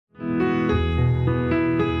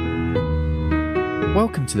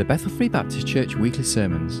Welcome to the Bethel Free Baptist Church Weekly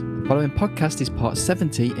Sermons. The following podcast is part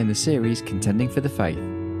 70 in the series Contending for the Faith.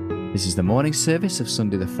 This is the morning service of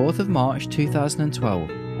Sunday the 4th of March 2012,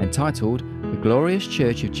 entitled The Glorious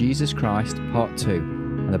Church of Jesus Christ, Part 2,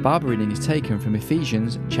 and the Bible reading is taken from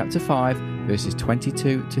Ephesians chapter 5, verses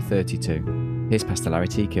 22 to 32. Here's Pastor Larry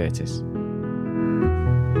T. Curtis.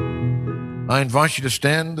 I invite you to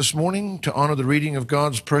stand this morning to honor the reading of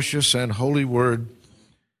God's precious and holy word,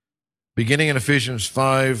 beginning in Ephesians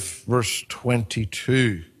 5, verse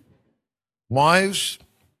 22. Wives,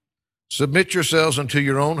 submit yourselves unto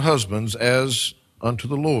your own husbands as unto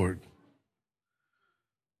the Lord.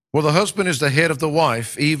 For the husband is the head of the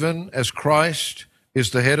wife, even as Christ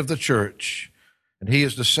is the head of the church, and he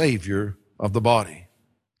is the Savior of the body.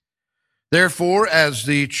 Therefore, as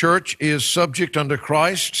the church is subject unto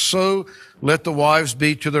Christ, so let the wives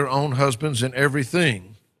be to their own husbands in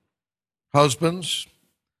everything. Husbands,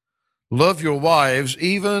 love your wives,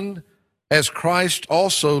 even as Christ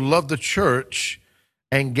also loved the church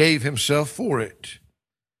and gave himself for it,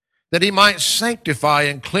 that he might sanctify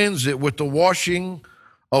and cleanse it with the washing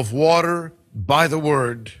of water by the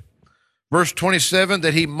word. Verse 27,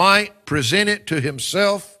 that he might present it to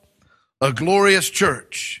himself a glorious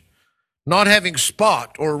church, not having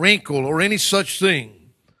spot or wrinkle or any such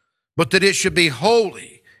thing, but that it should be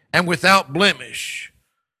holy and without blemish.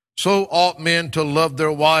 So ought men to love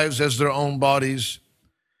their wives as their own bodies.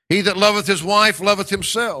 He that loveth his wife loveth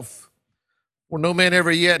himself. For no man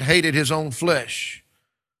ever yet hated his own flesh,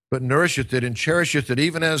 but nourisheth it and cherisheth it,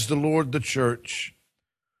 even as the Lord the church.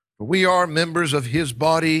 For we are members of his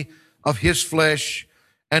body, of his flesh,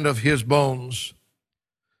 and of his bones.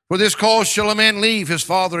 For this cause shall a man leave his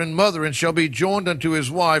father and mother, and shall be joined unto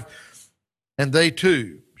his wife, and they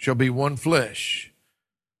two shall be one flesh.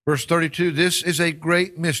 Verse 32, this is a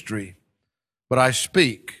great mystery, but I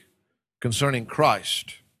speak concerning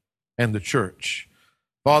Christ and the church.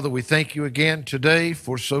 Father, we thank you again today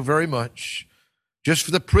for so very much, just for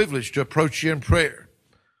the privilege to approach you in prayer.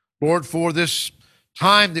 Lord, for this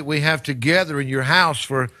time that we have together in your house,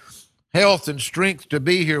 for health and strength to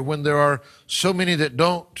be here when there are so many that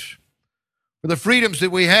don't, for the freedoms that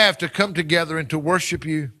we have to come together and to worship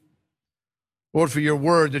you. Lord, for your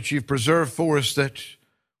word that you've preserved for us, that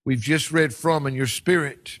we've just read from, in your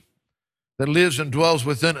spirit that lives and dwells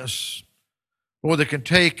within us. Lord, that can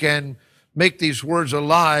take and make these words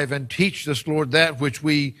alive and teach us, Lord, that which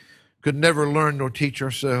we could never learn nor teach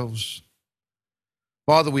ourselves.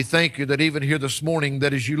 Father, we thank you that even here this morning,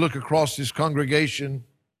 that as you look across this congregation,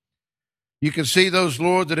 you can see those,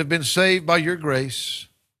 Lord, that have been saved by your grace,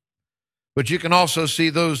 but you can also see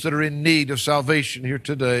those that are in need of salvation here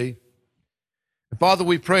today. And Father,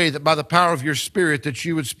 we pray that by the power of your Spirit that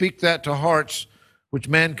you would speak that to hearts which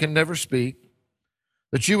man can never speak,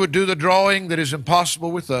 that you would do the drawing that is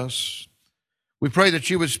impossible with us. We pray that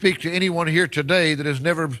you would speak to anyone here today that has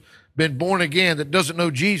never been born again, that doesn't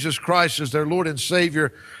know Jesus Christ as their Lord and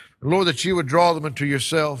Savior. Lord, that you would draw them into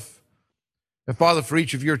yourself. And Father, for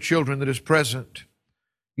each of your children that is present,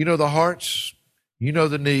 you know the hearts, you know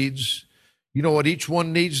the needs, you know what each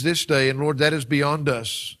one needs this day, and Lord, that is beyond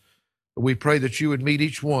us. But we pray that you would meet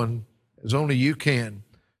each one as only you can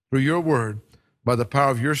through your word, by the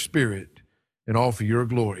power of your Spirit, and all for your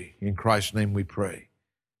glory. In Christ's name we pray.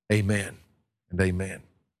 Amen and amen.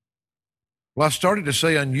 Well, I started to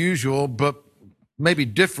say unusual, but maybe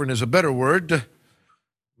different is a better word.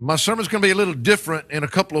 My sermon's going to be a little different in a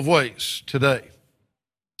couple of ways today.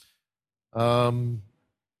 One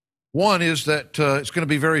is that it's going to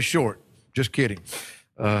be very short. Just kidding.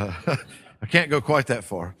 I can't go quite that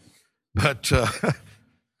far. But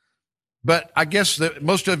I guess that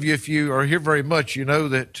most of you, if you are here very much, you know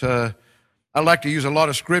that I like to use a lot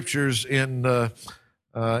of scriptures in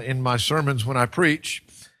my sermons when I preach.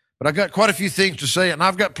 But I've got quite a few things to say, and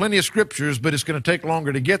I've got plenty of scriptures, but it's going to take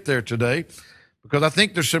longer to get there today, because I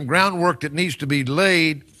think there's some groundwork that needs to be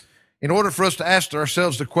laid in order for us to ask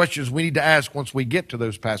ourselves the questions we need to ask once we get to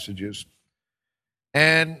those passages.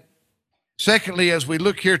 And secondly, as we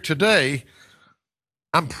look here today,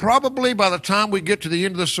 I'm probably, by the time we get to the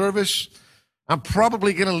end of the service, I'm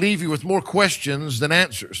probably going to leave you with more questions than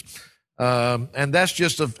answers. And that's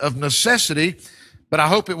just of necessity, but I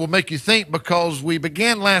hope it will make you think, because we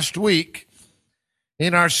began last week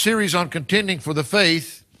in our series on contending for the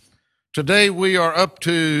faith. Today we are up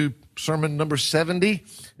to sermon number 70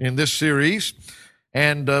 in this series.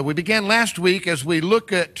 And we began last week as we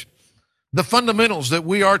look at the fundamentals that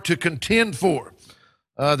we are to contend for,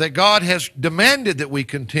 that God has demanded that we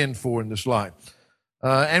contend for in this life.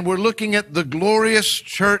 And we're looking at the glorious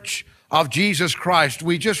church of Jesus Christ.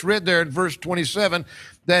 We just read there in verse 27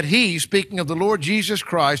 that he, speaking of the Lord Jesus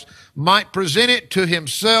Christ, might present it to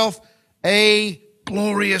himself a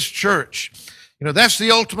glorious church. You know, that's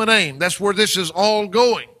the ultimate aim. That's where this is all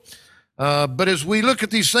going. But as we look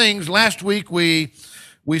at these things, last week we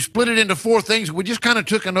split it into four things. We just kind of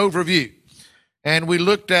took an overview. And we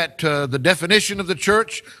looked at the definition of the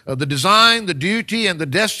church, the design, the duty, and the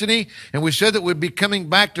destiny. And we said that we'd be coming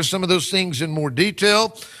back to some of those things in more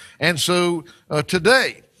detail. And so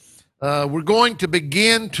today, we're going to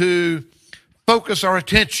begin to focus our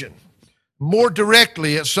attention more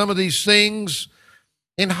directly at some of these things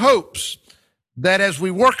in hopes that as we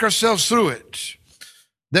work ourselves through it,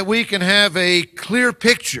 that we can have a clear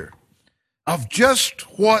picture of just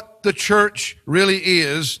what the church really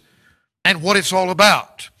is and what it's all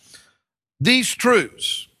about. These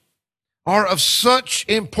truths are of such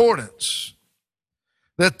importance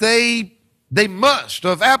that they must,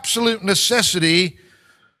 of absolute necessity,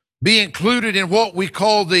 be included in what we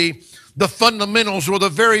call the fundamentals, or the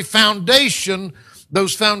very foundation,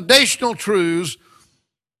 those foundational truths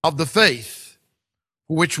of the faith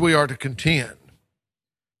for which we are to contend.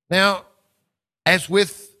 Now, as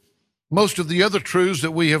with most of the other truths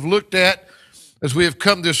that we have looked at as we have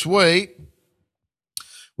come this way,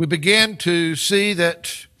 we began to see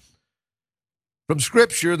that from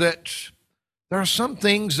Scripture that there are some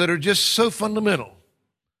things that are just so fundamental,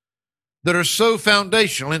 that are so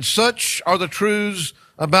foundational, and such are the truths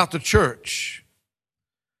about the church,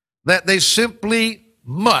 that they simply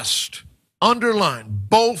must, underline,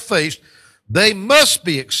 bold-faced, they must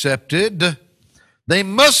be accepted, they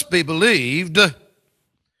must be believed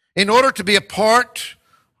in order to be a part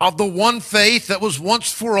of the one faith that was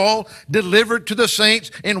once for all delivered to the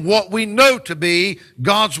saints in what we know to be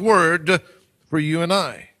God's Word for you and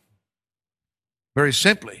I. Very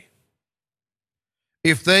simply,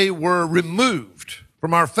 if they were removed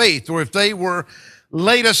from our faith, or if they were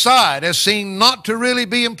laid aside as seen not to really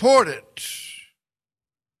be important,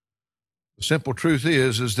 the simple truth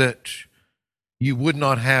is that you would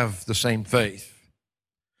not have the same faith.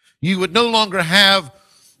 You would no longer have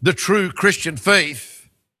the true Christian faith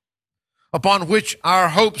upon which our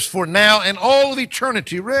hopes for now and all of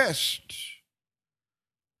eternity rest.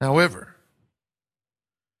 However,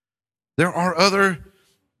 there are other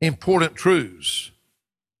important truths,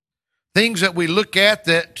 things that we look at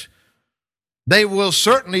that they will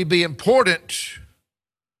certainly be important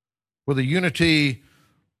for the unity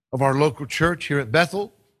of our local church here at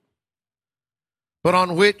Bethel, but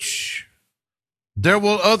on which there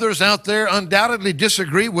will others out there undoubtedly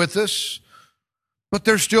disagree with us, but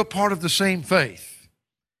they're still part of the same faith.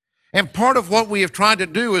 And part of what we have tried to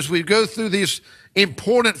do as we go through these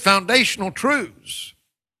important foundational truths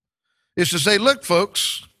is to say, look,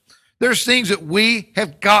 folks, there's things that we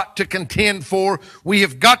have got to contend for, we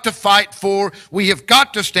have got to fight for, we have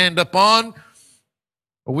got to stand up on,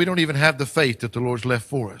 or we don't even have the faith that the Lord's left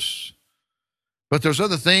for us. But there's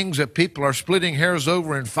other things that people are splitting hairs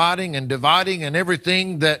over and fighting and dividing and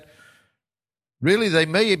everything that really they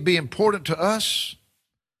may be important to us,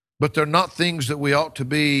 but they're not things that we ought to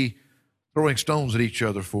be throwing stones at each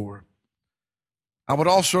other for. I would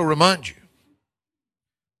also remind you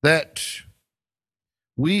that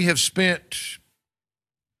we have spent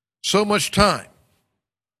so much time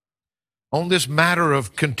on this matter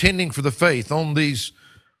of contending for the faith, on these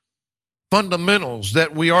fundamentals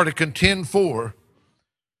that we are to contend for.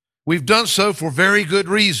 We've done so for very good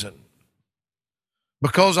reason,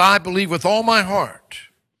 because I believe with all my heart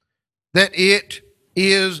that it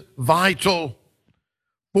is vital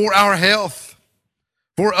for our health,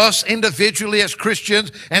 for us individually as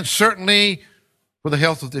Christians, and certainly for the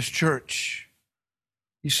health of this church.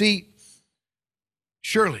 You see,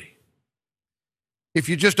 surely, if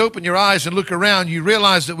you just open your eyes and look around, you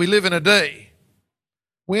realize that we live in a day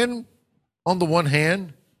when, on the one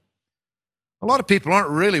hand, a lot of people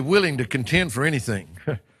aren't really willing to contend for anything.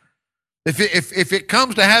 If it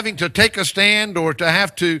comes to having to take a stand or to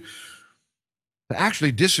have to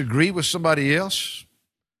actually disagree with somebody else,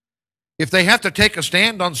 if they have to take a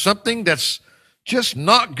stand on something that's just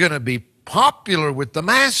not going to be popular with the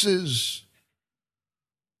masses,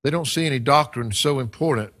 they don't see any doctrine so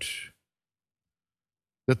important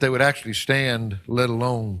that they would actually stand, let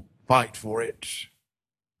alone fight for it.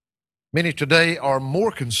 Many today are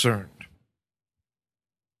more concerned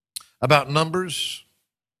about numbers,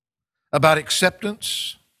 about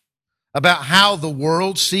acceptance, about how the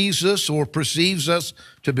world sees us or perceives us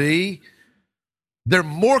to be. They're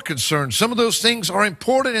more concerned. Some of those things are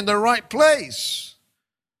important in their right place,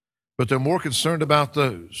 but they're more concerned about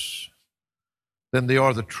those than they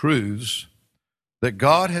are the truths that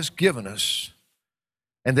God has given us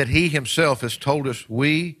and that He Himself has told us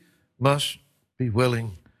we must be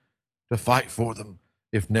willing to fight for them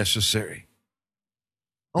if necessary.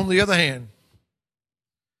 On the other hand,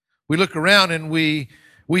 we look around and we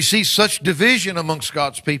see such division amongst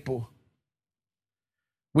God's people.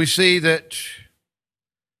 We see that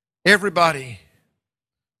everybody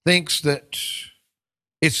thinks that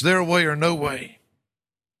it's their way or no way.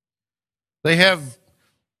 They have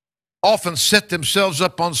often set themselves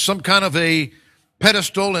up on some kind of a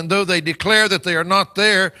pedestal, and though they declare that they are not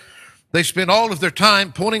there, they spend all of their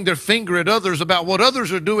time pointing their finger at others about what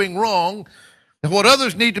others are doing wrong and what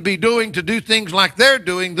others need to be doing to do things like they're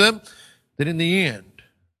doing them, that in the end,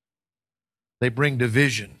 they bring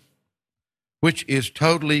division, which is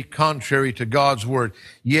totally contrary to God's word.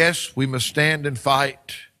 Yes, we must stand and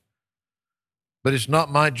fight, but it's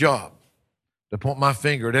not my job to point my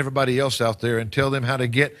finger at everybody else out there and tell them how to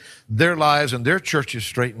get their lives and their churches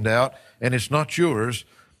straightened out, and it's not yours.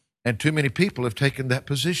 And too many people have taken that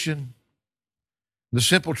position. The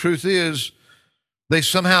simple truth is they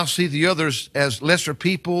somehow see the others as lesser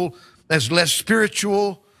people, as less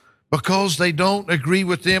spiritual, because they don't agree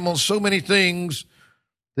with them on so many things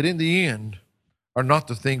that in the end are not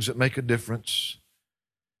the things that make a difference.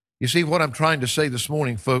 You see what I'm trying to say this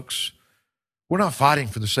morning, folks? We're not fighting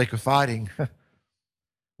for the sake of fighting.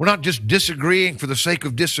 We're not just disagreeing for the sake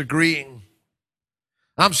of disagreeing.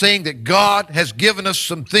 I'm saying that God has given us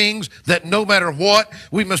some things that no matter what,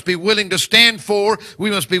 we must be willing to stand for, we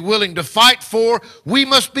must be willing to fight for, we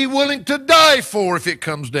must be willing to die for if it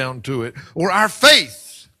comes down to it, or our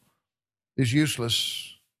faith is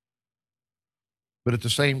useless. But at the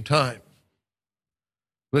same time,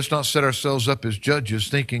 let's not set ourselves up as judges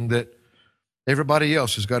thinking that everybody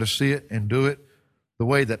else has got to see it and do it the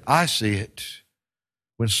way that I see it,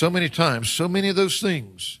 when so many times, so many of those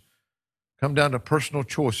things come down to personal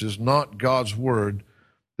choices, not God's word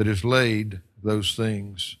that has laid those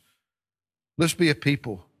things. Let's be a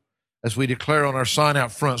people, as we declare on our sign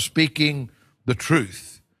out front, speaking the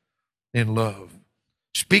truth in love.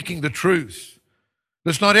 Speaking the truth.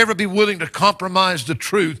 Let's not ever be willing to compromise the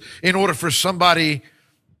truth in order for somebody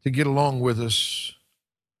to get along with us.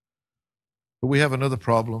 But we have another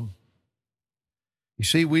problem. You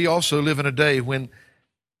see, we also live in a day when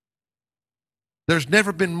there's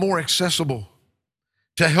never been more accessible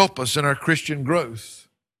to help us in our Christian growth.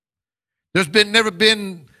 Never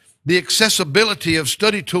been the accessibility of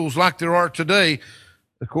study tools like there are today.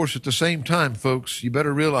 Of course, at the same time, folks, you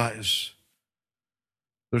better realize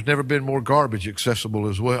there's never been more garbage accessible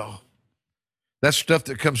as well. That's stuff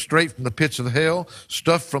that comes straight from the pits of hell,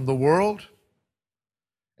 stuff from the world,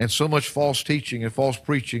 and so much false teaching and false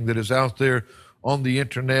preaching that is out there on the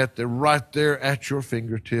internet. They're right there at your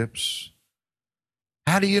fingertips.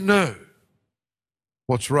 How do you know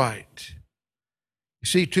what's right? You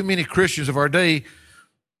see, too many Christians of our day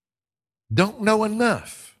don't know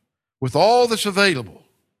enough with all that's available.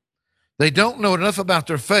 They don't know enough about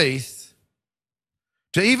their faith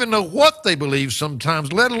to even know what they believe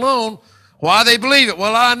sometimes, let alone why they believe it.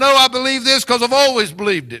 Well, I know I believe this because I've always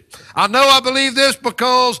believed it. I know I believe this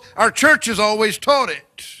because our church has always taught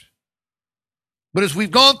it. But as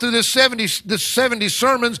we've gone through this 70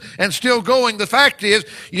 sermons and still going, the fact is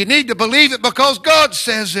you need to believe it because God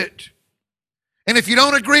says it. And if you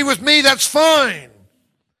don't agree with me, that's fine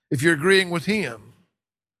if you're agreeing with Him.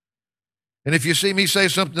 And if you see me say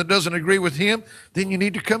something that doesn't agree with Him, then you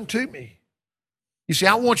need to come to me. You see,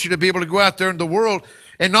 I want you to be able to go out there in the world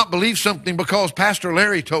and not believe something because Pastor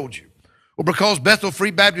Larry told you or because Bethel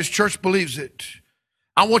Free Baptist Church believes it.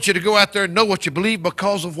 I want you to go out there and know what you believe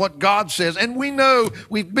because of what God says. And we know,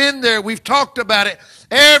 we've been there, we've talked about it.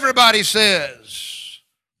 Everybody says,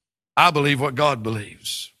 I believe what God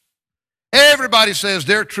believes. Everybody says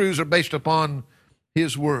their truths are based upon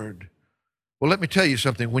His word. Well, let me tell you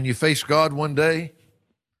something. When you face God one day,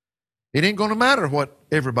 it ain't going to matter what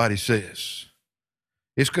everybody says.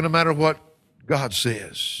 It's going to matter what God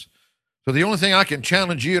says. So the only thing I can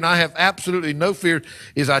challenge you, and I have absolutely no fear,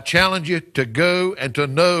 is I challenge you to go and to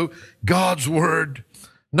know God's word.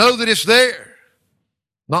 Know that it's there.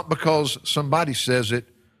 Not because somebody says it,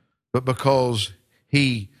 but because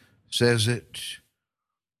He says it.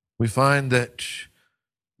 We find that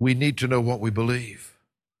we need to know what we believe.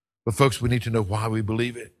 But folks, we need to know why we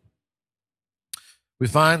believe it. We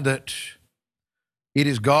find that it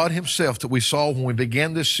is God Himself that we saw when we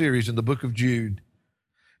began this series in the book of Jude.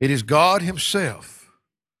 It is God Himself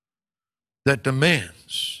that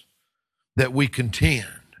demands that we contend,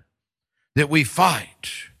 that we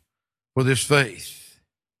fight for this faith.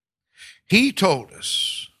 He told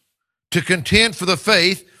us to contend for the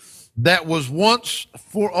faith that was once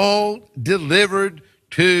for all delivered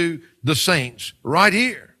to the saints. Right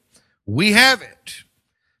here. We have it.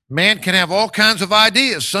 Man can have all kinds of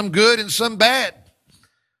ideas, some good and some bad.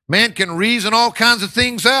 Man can reason all kinds of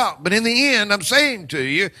things out. But in the end, I'm saying to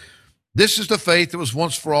you, this is the faith that was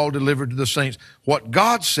once for all delivered to the saints. What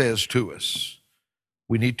God says to us,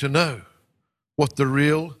 we need to know what the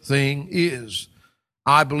real thing is.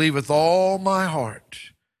 I believe with all my heart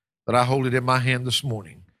that I hold it in my hand this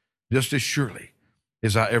morning, just as surely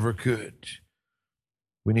as I ever could.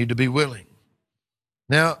 We need to be willing.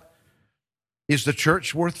 Now, is the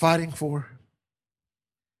church worth fighting for?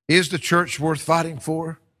 Is the church worth fighting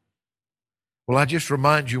for? Well, I just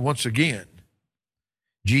remind you once again,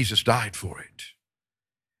 Jesus died for it.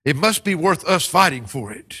 It must be worth us fighting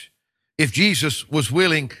for it if Jesus was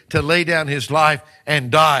willing to lay down his life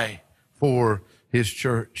and die for his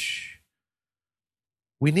church.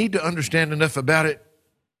 We need to understand enough about it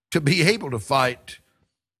to be able to fight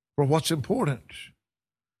for what's important,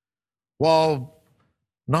 while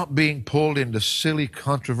not being pulled into silly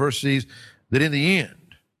controversies that in the end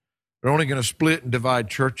are only going to split and divide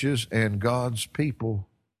churches and God's people.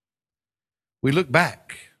 We look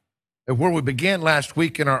back at where we began last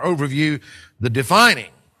week in our overview, the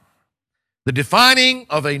defining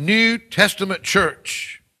of a New Testament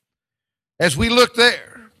church. As we looked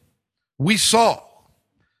there, we saw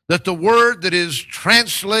that the word that is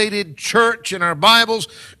translated church in our Bibles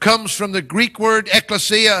comes from the Greek word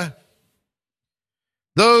ekklesia,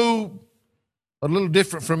 though a little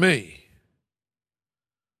different for me.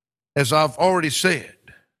 As I've already said,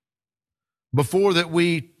 before that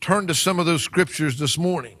we turn to some of those scriptures this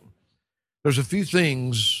morning, there's a few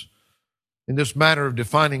things in this matter of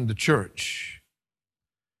defining the church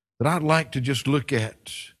that I'd like to just look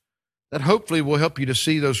at that hopefully will help you to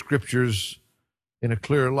see those scriptures in a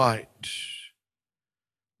clear light.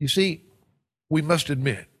 You see, we must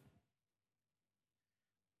admit,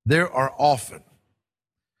 there are often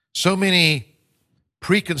so many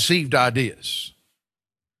preconceived ideas,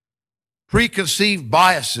 preconceived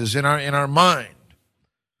biases in our mind.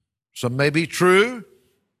 Some may be true,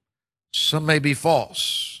 some may be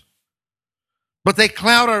false. But they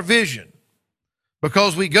cloud our vision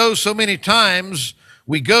because we go so many times,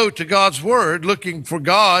 we go to God's Word looking for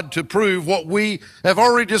God to prove what we have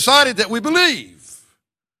already decided that we believe,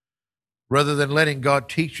 rather than letting God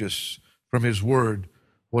teach us from His Word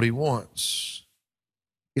what He wants.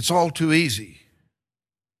 It's all too easy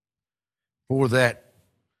for that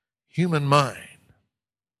human mind,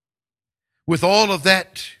 with all of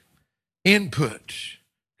that input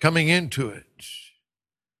coming into it,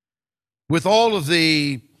 with all of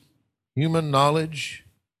the human knowledge,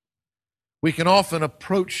 we can often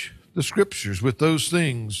approach the scriptures with those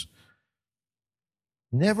things,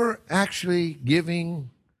 never actually giving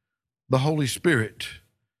the Holy Spirit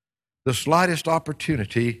the slightest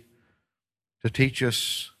opportunity to teach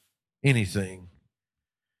us anything.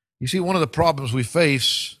 You see, one of the problems we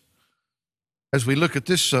face as we look at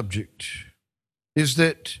this subject is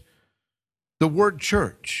that the word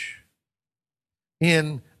church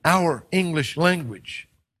in our English language,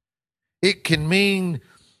 it can mean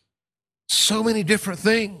so many different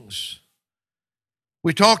things.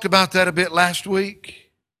 We talked about that a bit last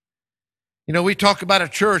week. You know, we talk about a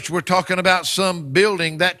church, we're talking about some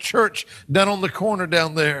building, that church down on the corner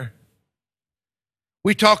down there.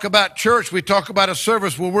 We talk about church, we talk about a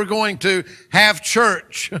service where we're going to have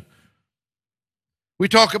church. We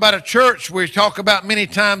talk about a church, we talk about many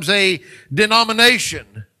times a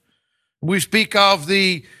denomination. We speak of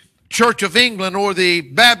the Church of England or the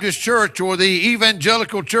Baptist Church or the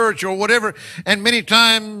Evangelical Church or whatever, and many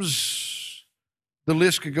times the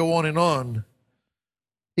list could go on and on.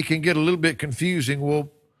 It can get a little bit confusing. Well,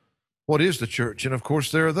 what is the church? And of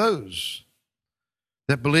course there are those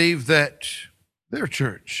that believe that their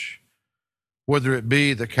church, whether it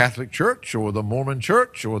be the Catholic Church or the Mormon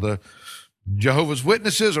Church or the Jehovah's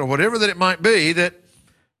Witnesses or whatever that it might be, that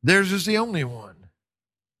theirs is the only one.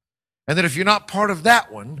 And that if you're not part of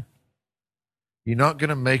that one, you're not going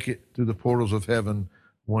to make it through the portals of heaven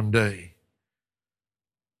one day.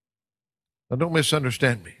 Now, don't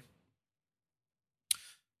misunderstand me.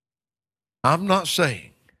 I'm not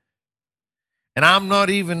saying, and I'm not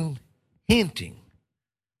even hinting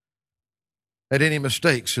at any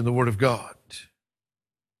mistakes in the Word of God.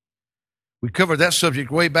 We covered that subject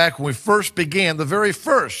way back when we first began, the very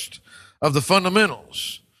first of the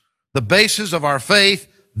fundamentals, the basis of our faith,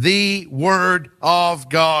 the Word of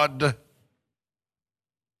God.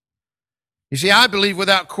 You see, I believe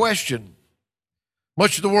without question,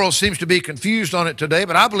 much of the world seems to be confused on it today,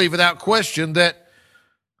 but I believe without question that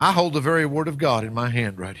I hold the very Word of God in my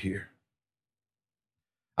hand right here.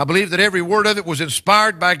 I believe that every word of it was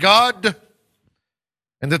inspired by God,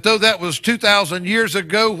 and that though that was 2,000 years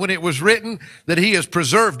ago when it was written, that He has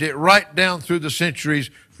preserved it right down through the centuries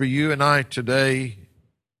for you and I today.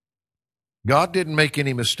 God didn't make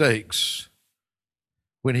any mistakes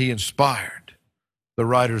when He inspired the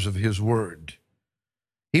writers of His Word.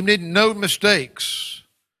 He made no mistakes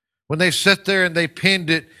when they sat there and they penned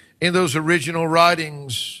it in those original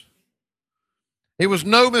writings. It was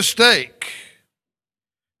no mistake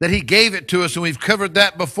that He gave it to us, and we've covered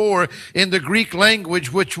that before, in the Greek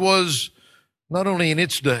language, which was not only in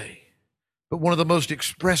its day, but one of the most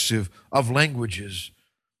expressive of languages.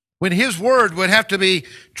 When His Word would have to be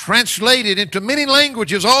translated into many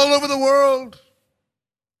languages all over the world,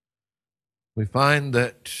 we find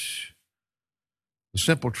that the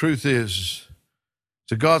simple truth is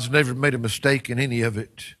that God's never made a mistake in any of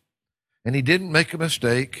it. And He didn't make a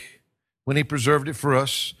mistake when He preserved it for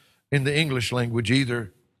us in the English language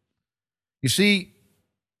either. You see,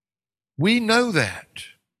 we know that.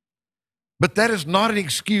 But that is not an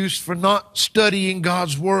excuse for not studying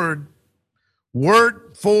God's Word.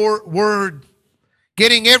 Word for word.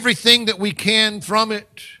 Getting everything that we can from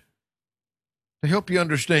it to help you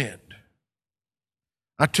understand.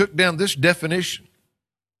 I took down this definition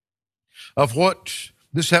of what,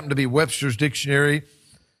 this happened to be Webster's dictionary.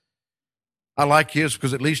 I like his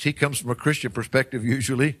because at least he comes from a Christian perspective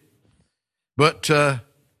usually. But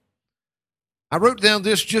I wrote down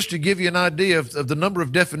this just to give you an idea of the number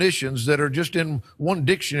of definitions that are just in one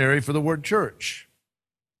dictionary for the word church.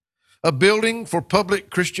 A building for public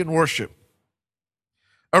Christian worship.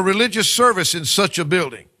 A religious service in such a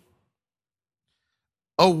building.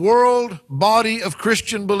 A world body of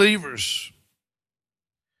Christian believers.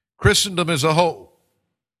 Christendom as a whole.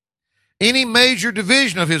 Any major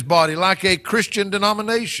division of His body, like a Christian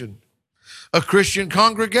denomination, a Christian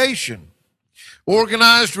congregation,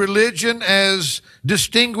 organized religion as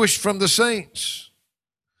distinguished from the saints,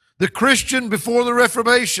 the Christian before the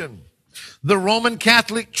Reformation, the Roman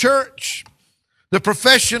Catholic Church, the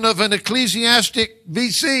profession of an ecclesiastic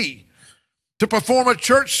VC, to perform a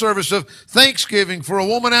church service of thanksgiving for a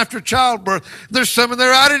woman after childbirth. There's some in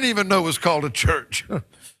there I didn't even know was called a church.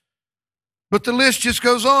 But the list just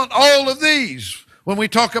goes on. All of these, when we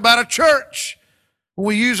talk about a church, when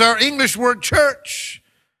we use our English word church,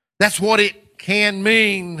 that's what it can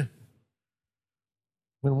mean.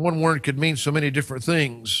 When one word could mean so many different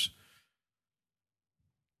things.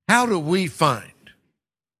 How do we find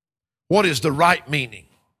what is the right meaning?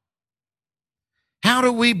 How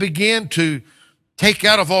do we begin to take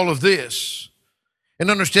out of all of this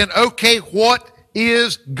and understand, okay, what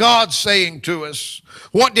is God saying to us?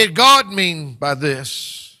 What did God mean by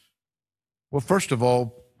this? Well, first of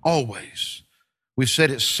all, always, we've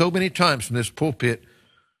said it so many times from this pulpit,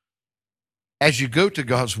 as you go to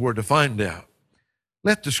God's Word to find out,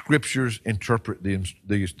 let the Scriptures interpret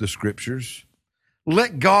the Scriptures.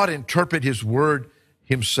 Let God interpret His Word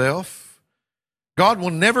Himself. God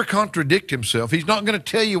will never contradict Himself. He's not going to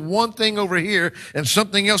tell you one thing over here and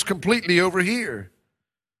something else completely over here.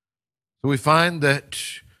 So we find that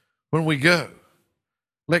when we go,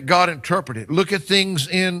 let God interpret it. Look at things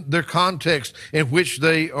in their context in which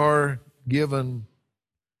they are given.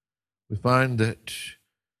 We find that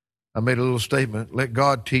I made a little statement. Let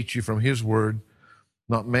God teach you from His Word,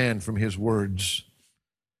 not man from his words.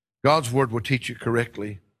 God's Word will teach you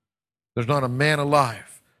correctly. There's not a man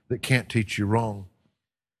alive that can't teach you wrong.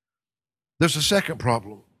 There's a second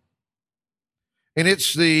problem, and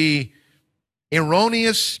it's the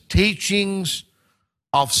erroneous teachings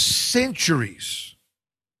of centuries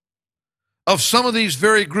of some of these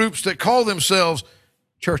very groups that call themselves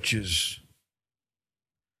churches.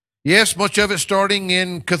 Yes, much of it starting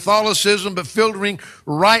in Catholicism, but filtering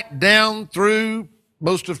right down through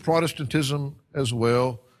most of Protestantism as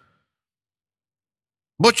well.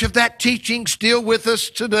 Much of that teaching still with us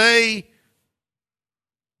today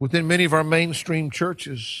within many of our mainstream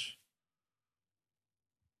churches.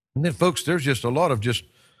 And then, folks, there's just a lot of just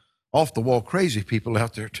off-the-wall crazy people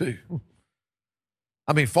out there too.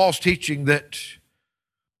 I mean, false teaching that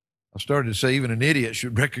I started to say even an idiot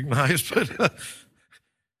should recognize, but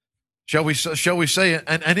shall we say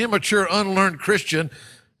an immature, unlearned Christian,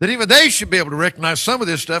 that even they should be able to recognize some of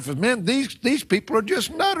this stuff as, man, these people are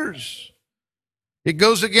just nutters. It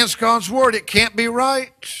goes against God's Word. It can't be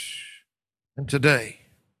right. And today,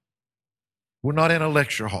 we're not in a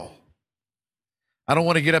lecture hall. I don't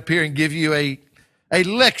want to get up here and give you a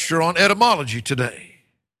lecture on etymology today.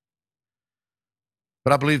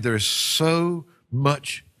 But I believe there is so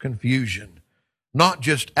much confusion, not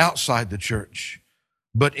just outside the church,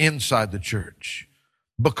 but inside the church.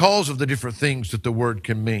 because of the different things that the word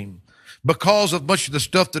can mean, because of much of the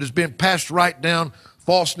stuff that has been passed right down,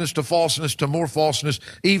 falseness to more falseness,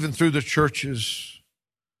 even through the churches.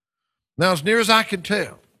 Now, as near as I can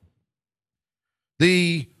tell,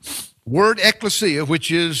 the word ecclesia,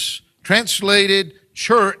 which is translated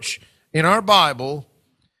church in our Bible,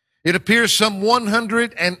 it appears some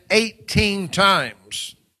 118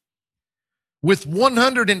 times, with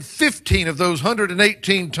 115 of those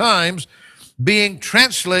 118 times being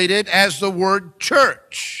translated as the word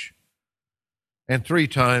church, and 3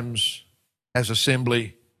 times as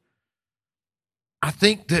assembly. I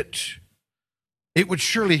think that it would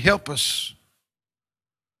surely help us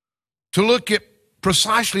to look at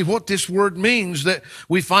precisely what this word means that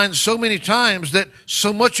we find so many times that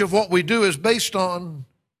so much of what we do is based on.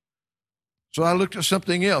 So I looked at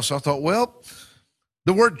something else. I thought, well,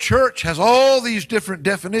 the word church has all these different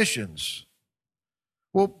definitions.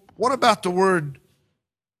 Well, what about the word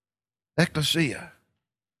ecclesia?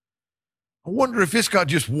 I wonder if it's got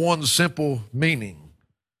just one simple meaning.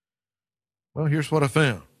 Well, here's what I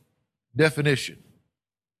found. Definition: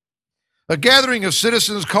 a gathering of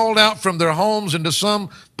citizens called out from their homes into some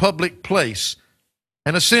public place.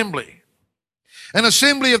 An assembly. An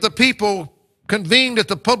assembly of the people convened at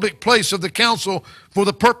the public place of the council for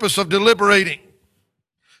the purpose of deliberating.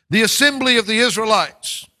 The assembly of the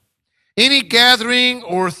Israelites. Any gathering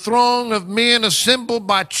or throng of men assembled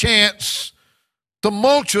by chance,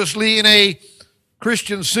 tumultuously in a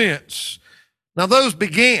Christian sense. Now those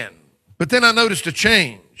began, but then I noticed a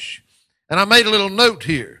change. And I made a little note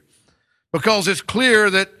here, because it's clear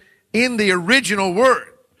that in the original word,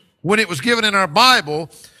 when it was given in our Bible,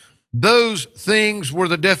 those things were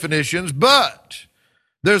the definitions, but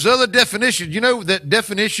there's other definitions. You know that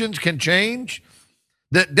definitions can change,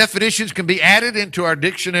 that definitions can be added into our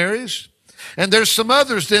dictionaries, and there's some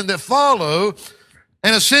others then that follow.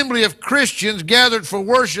 An assembly of Christians gathered for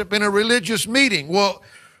worship in a religious meeting. Well,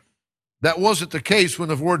 that wasn't the case when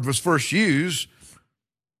the word was first used.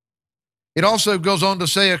 It also goes on to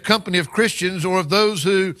say a company of Christians, or of those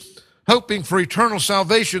who, hoping for eternal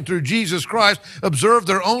salvation through Jesus Christ, observe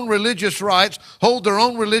their own religious rites, hold their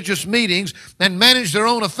own religious meetings, and manage their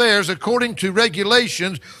own affairs according to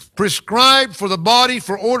regulations prescribed for the body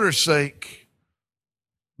for order's sake.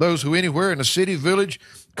 Those who anywhere in a city, village,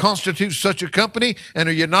 constitute such a company and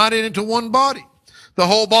are united into one body. The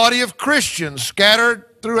whole body of Christians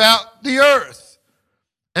scattered throughout the earth.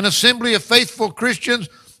 An assembly of faithful Christians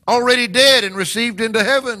already dead and received into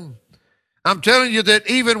heaven. I'm telling you that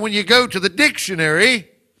even when you go to the dictionary,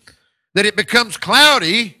 that it becomes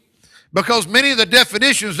cloudy, because many of the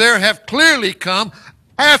definitions there have clearly come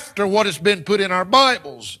after what has been put in our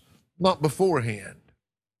Bibles, not beforehand.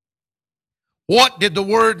 What did the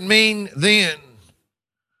word mean then?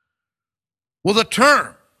 Well, the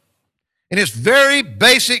term, in its very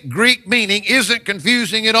basic Greek meaning, isn't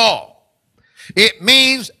confusing at all. It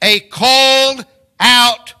means a called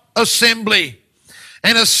out assembly.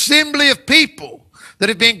 An assembly of people that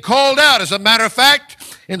have been called out. As a matter of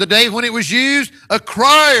fact, in the day when it was used, a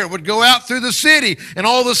crier would go out through the city, and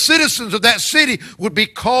all the citizens of that city would be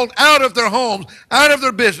called out of their homes, out of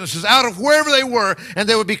their businesses, out of wherever they were, and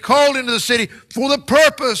they would be called into the city for the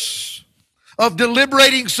purpose of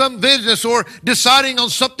deliberating some business or deciding on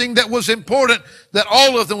something that was important, that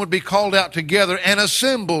all of them would be called out together and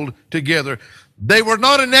assembled together. They were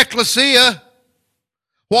not an ecclesia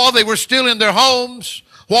while they were still in their homes,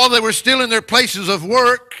 while they were still in their places of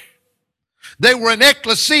work. They were an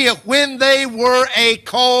ecclesia when they were a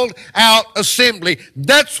called out assembly.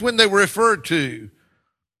 That's when they were referred to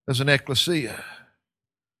as an ecclesia.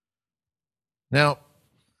 Now,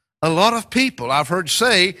 a lot of people I've heard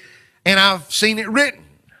say, and I've seen it written,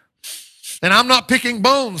 and I'm not picking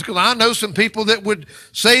bones, because I know some people that would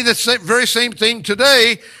say the very same thing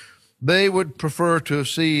today. They would prefer to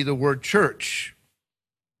see the word church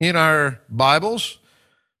in our Bibles,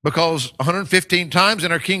 because 115 times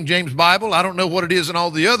in our King James Bible, I don't know what it is in all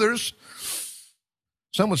the others.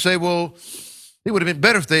 Some would say, well, it would have been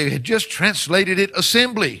better if they had just translated it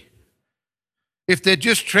assembly, if they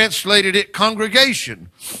just translated it congregation.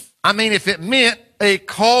 I mean, if it meant a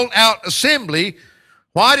called out assembly,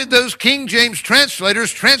 why did those King James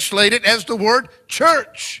translators translate it as the word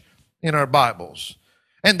church in our Bibles?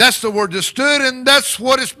 And that's the word that stood, and that's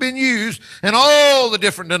what it's been used in all the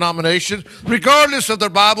different denominations, regardless of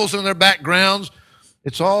their Bibles and their backgrounds.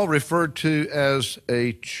 It's all referred to as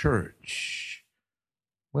a church.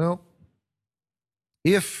 Well,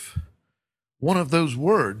 if one of those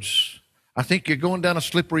words, I think you're going down a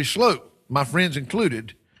slippery slope, my friends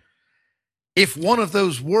included. If one of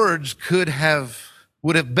those words would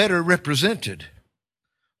have better represented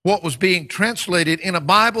what was being translated in a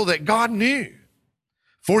Bible that God knew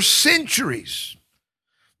for centuries,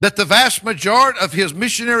 that the vast majority of his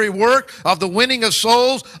missionary work, of the winning of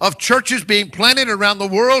souls, of churches being planted around the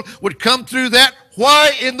world would come through that.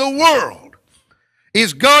 Why in the world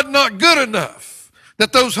is God not good enough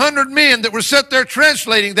that those 100 men that were sat there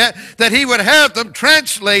translating that he would have them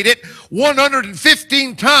translate it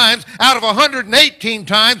 115 times out of 118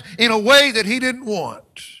 times in a way that he didn't want?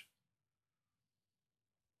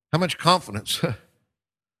 How much confidence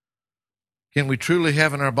can we truly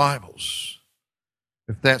have in our Bibles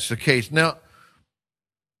if that's the case? Now,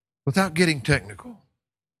 without getting technical,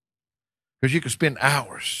 because you could spend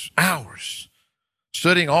hours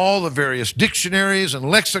studying all the various dictionaries and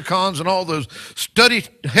lexicons and all those study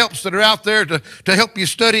helps that are out there to help you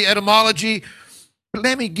study etymology. But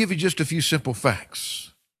let me give you just a few simple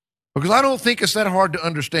facts, because I don't think it's that hard to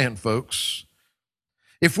understand, folks.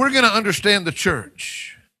 If we're going to understand the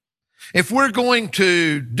church, if we're going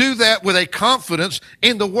to do that with a confidence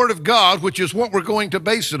in the Word of God, which is what we're going to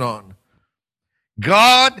base it on,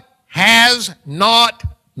 God has not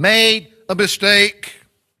made a mistake.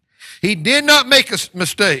 He did not make a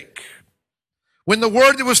mistake when the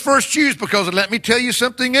word that was first used, because let me tell you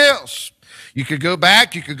something else. You could go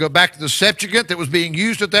back to the Septuagint that was being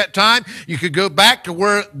used at that time. You could go back to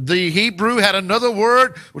where the Hebrew had another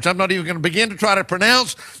word, which I'm not even going to begin to try to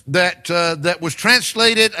pronounce, that was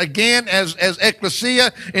translated again as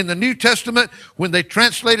ecclesia in the New Testament. When they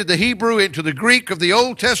translated the Hebrew into the Greek of the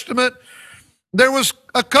Old Testament, there was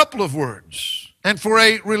a couple of words. And for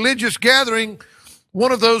a religious gathering,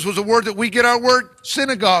 one of those was a word that we get our word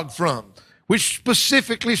synagogue from, which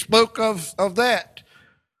specifically spoke of that.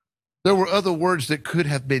 There were other words that could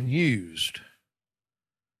have been used.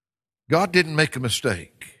 God didn't make a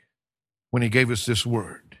mistake when he gave us this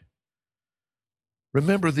word.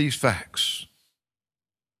 Remember these facts.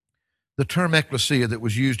 The term ecclesia that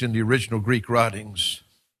was used in the original Greek writings,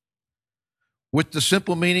 with the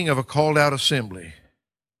simple meaning of a called out assembly,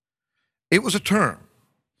 it was a term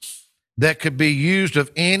that could be used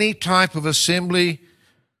of any type of assembly,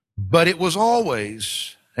 but it was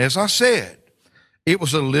always, as I said, it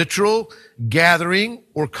was a literal gathering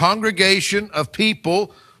or congregation of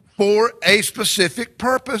people for a specific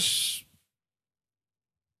purpose.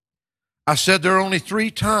 I said there are only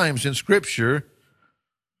 3 times in Scripture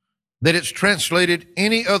that it's translated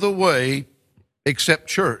any other way except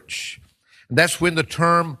church. And that's when the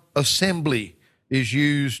term assembly is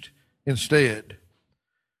used instead.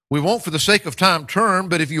 We won't, for the sake of time, turn,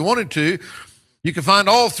 but if you wanted to, you can find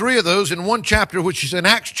all 3 of those in one chapter, which is in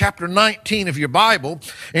Acts chapter 19 of your Bible,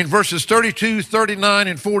 in verses 32, 39,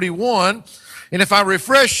 and 41. And if I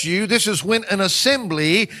refresh you, this is when an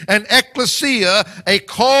assembly, an ecclesia, a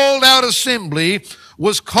called out assembly,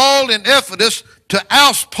 was called in Ephesus to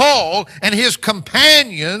oust Paul and his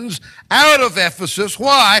companions out of Ephesus.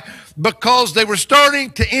 Why? Because they were starting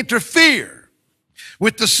to interfere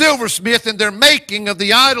with the silversmith and their making of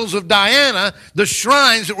the idols of Diana, the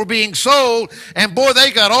shrines that were being sold. And boy,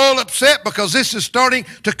 they got all upset because this is starting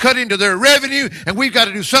to cut into their revenue, and we've got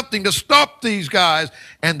to do something to stop these guys.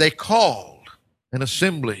 And they called an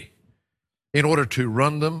assembly in order to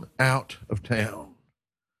run them out of town.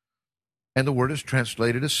 And the word is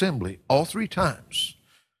translated assembly all 3 times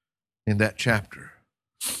in that chapter.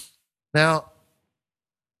 Now,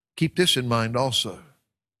 keep this in mind also.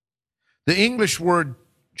 The English word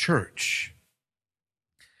church,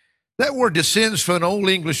 that word descends from an Old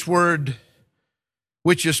English word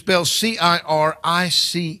which is spelled C-I-R-I-C-E.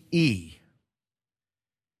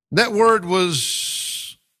 That word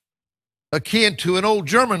was akin to an old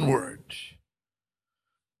German word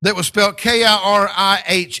that was spelled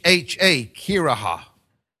K-I-R-I-H-H-A, Kiraha.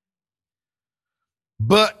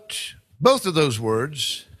 But both of those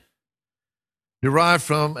words derive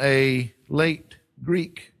from a late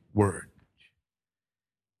Greek word,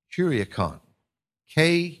 Kuriakon,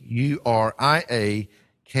 K-U-R-I-A-K-O-N,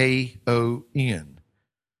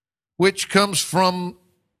 which comes from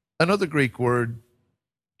another Greek word,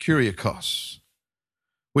 Kyriakos,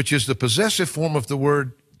 which is the possessive form of the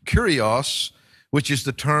word Kyrios, which is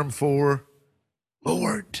the term for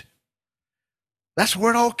Lord. That's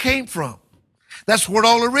where it all came from. That's where it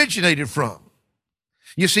all originated from.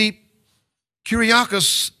 You see,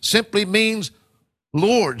 Kyriakos simply means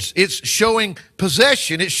lords. It's showing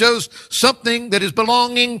possession. It shows something that is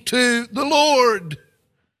belonging to the Lord.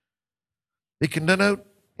 It can denote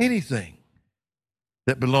anything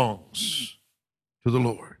that belongs to the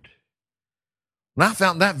Lord. And I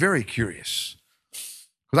found that very curious,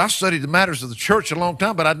 because I studied the matters of the church a long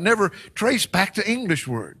time, but I'd never traced back the English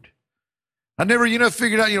word. I never,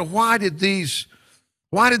 figured out, why did these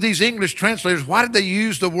Why did these English translators, why did they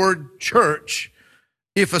use the word church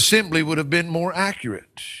if assembly would have been more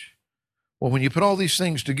accurate? Well, when you put all these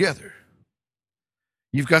things together,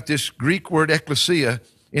 you've got this Greek word ecclesia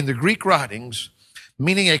in the Greek writings,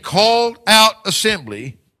 meaning a called out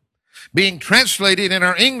assembly, being translated in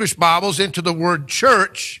our English Bibles into the word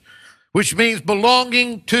church, which means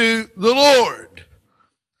belonging to the Lord.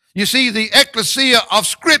 You see, the ecclesia of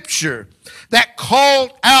Scripture, that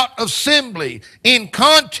called out assembly in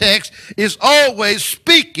context, is always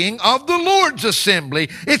speaking of the Lord's assembly.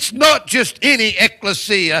 It's not just any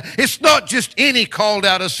ecclesia. It's not just any called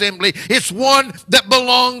out assembly. It's one that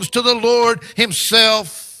belongs to the Lord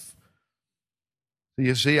Himself.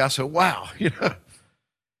 You see, I said, wow,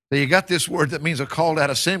 So you got this word that means a called out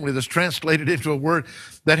assembly that's translated into a word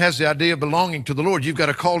that has the idea of belonging to the Lord. You've got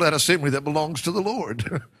a called out assembly that belongs to the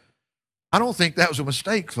Lord. I don't think that was a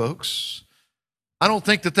mistake, folks. I don't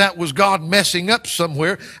think that that was God messing up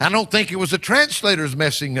somewhere. I don't think it was the translators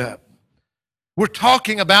messing up. We're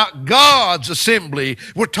talking about God's assembly.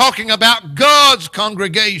 We're talking about God's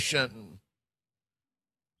congregation.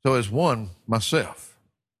 So as one myself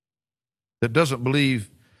that doesn't believe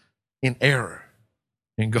in error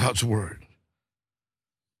in God's word,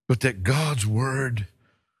 but that God's word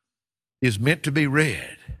is meant to be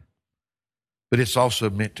read, but it's also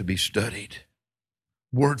meant to be studied,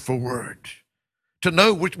 word for word. To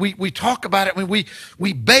know, we talk about it when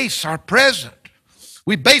we base our present,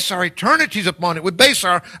 we base our eternities upon it, we base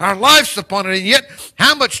our lives upon it, and yet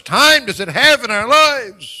how much time does it have in our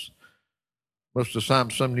lives? Most of the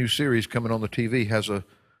time, some new series coming on the TV has a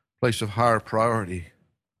place of higher priority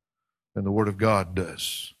than the Word of God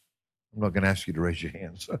does. I'm not going to ask you to raise your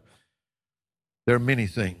hands. There are many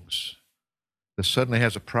things that suddenly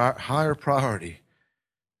has a higher priority.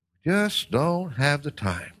 Just don't have the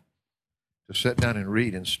time to sit down and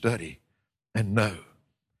read and study and know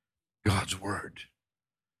God's Word.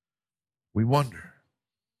 We wonder.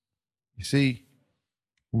 You see,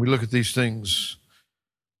 when we look at these things,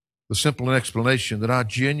 the simple explanation that I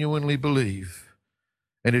genuinely believe,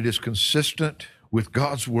 and it is consistent with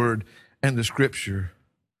God's Word and the Scripture,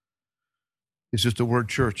 is that the word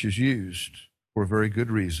church is used for a very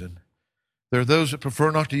good reason. There are those that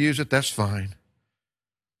prefer not to use it, that's fine.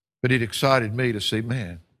 But it excited me to see,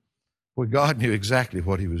 man, boy, God knew exactly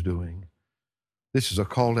what He was doing. This is a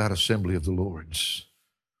called out assembly of the Lord's.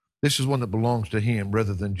 This is one that belongs to Him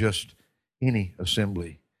rather than just any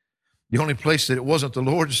assembly. The only place that it wasn't the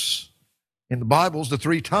Lord's in the Bibles, the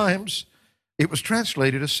 3 times, it was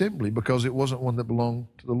translated assembly because it wasn't one that belonged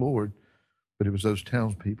to the Lord, but it was those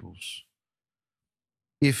townspeople's.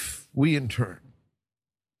 If we in turn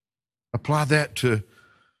apply that to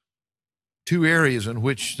 2 areas in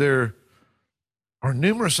which there are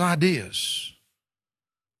numerous ideas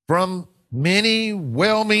from many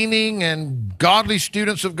well-meaning and godly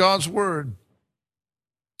students of God's Word,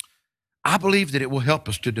 I believe that it will help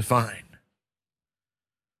us to define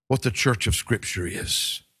what the church of Scripture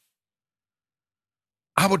is.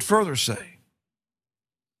 I would further say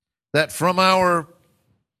that from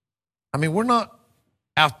we're not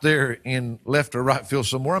out there in left or right field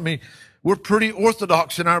somewhere. We're pretty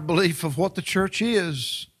orthodox in our belief of what the church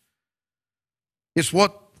is. It's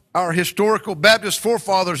what our historical Baptist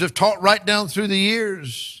forefathers have taught right down through the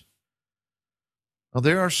years. Now,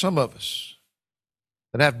 there are some of us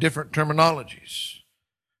that have different terminologies.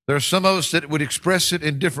 There are some of us that would express it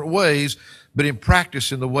in different ways, but in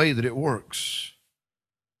practice in the way that it works.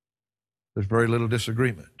 There's very little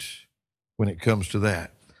disagreement when it comes to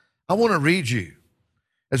that. I want to read you,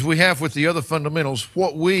 as we have with the other fundamentals,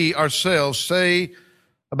 what we ourselves say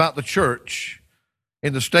about the church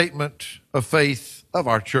in the statement of faith of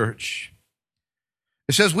our church.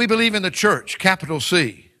 It says, we believe in the church, capital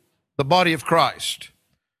C, the body of Christ,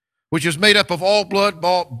 which is made up of all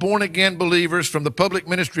blood-bought, born-again believers from the public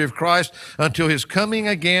ministry of Christ until His coming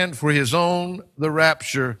again for His own, the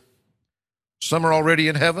rapture. Some are already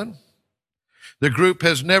in heaven. The group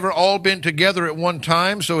has never all been together at one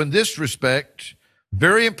time, so in this respect,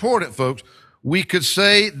 very important, folks, we could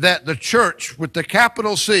say that the church with the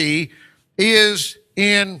capital C is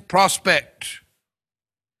in prospect.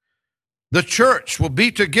 The church will be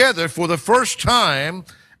together for the first time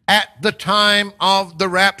at the time of the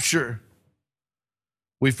rapture.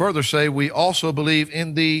 We further say we also believe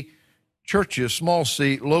in the churches, small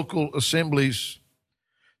c, local assemblies.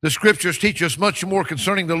 The Scriptures teach us much more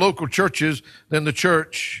concerning the local churches than the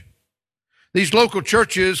church. These local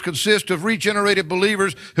churches consist of regenerated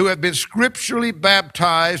believers who have been scripturally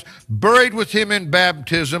baptized, buried with him in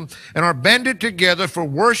baptism, and are banded together for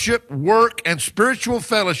worship, work, and spiritual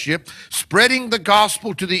fellowship, spreading the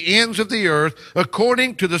gospel to the ends of the earth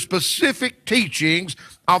according to the specific teachings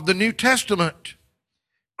of the New Testament.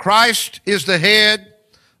 Christ is the head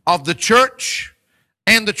of the church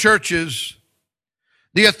and the churches.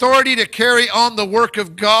 The authority to carry on the work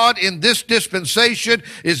of God in this dispensation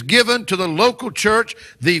is given to the local church,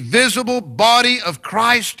 the visible body of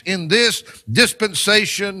Christ in this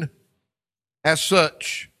dispensation. As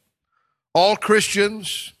such, all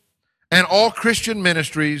Christians and all Christian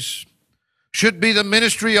ministries should be the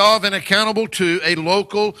ministry of and accountable to a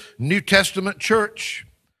local New Testament church.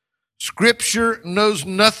 Scripture knows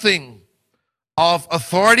nothing of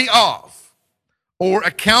authority of or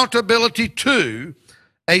accountability to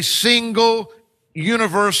a single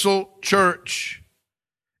universal church.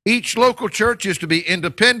 Each local church is to be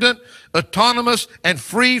independent, autonomous, and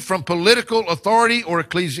free from political authority or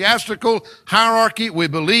ecclesiastical hierarchy. We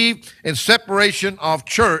believe in separation of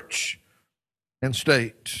church and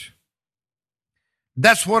state.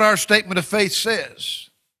 That's what our statement of faith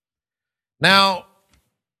says. Now,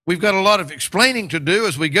 we've got a lot of explaining to do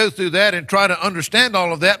as we go through that and try to understand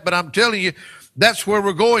all of that, but I'm telling you, that's where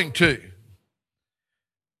we're going to.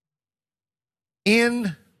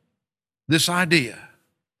 In this idea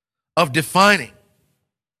of defining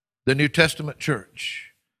the New Testament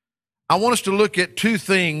church, I want us to look at two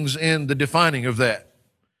things in the defining of that.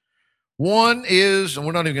 One is, and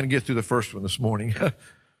we're not even going to get through the first one this morning.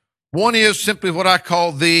 One is simply what I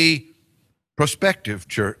call the prospective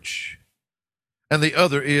church, and the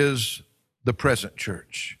other is the present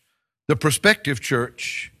church. The prospective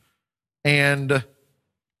church and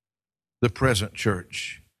the present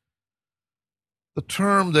church. The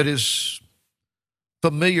term that is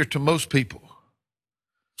familiar to most people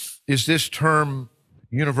is this term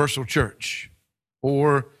universal church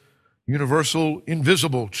or universal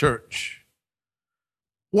invisible church.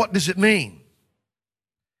 What does it mean?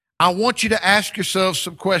 I want you to ask yourself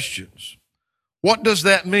some questions. What does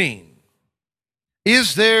that mean?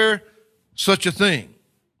 Is there such a thing?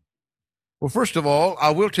 Well, first of all, I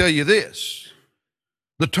will tell you this.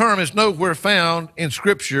 The term is nowhere found in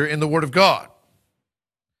Scripture in the Word of God.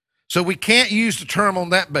 So we can't use the term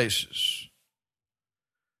on that basis.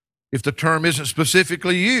 If the term isn't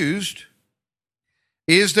specifically used,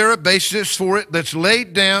 is there a basis for it that's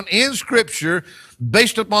laid down in Scripture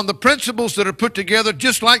based upon the principles that are put together,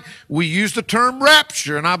 just like we use the term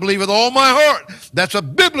rapture, and I believe with all my heart that's a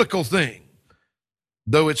biblical thing.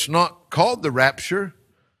 Though it's not called the rapture,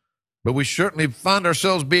 but we certainly find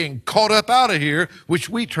ourselves being caught up out of here, which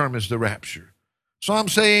we term as the rapture. So I'm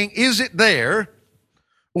saying, is it there?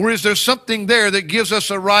 Or is there something there that gives us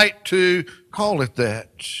a right to call it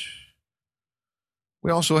that? We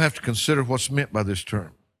also have to consider what's meant by this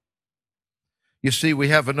term. You see, we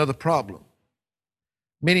have another problem.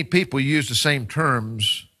 Many people use the same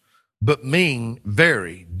terms, but mean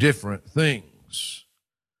very different things.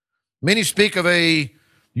 Many speak of a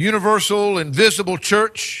universal, invisible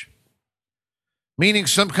church, meaning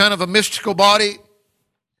some kind of a mystical body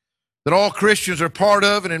that all Christians are part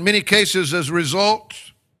of, and in many cases, as a result,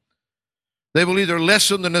 they will either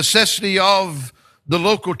lessen the necessity of the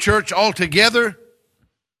local church altogether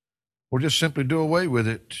or just simply do away with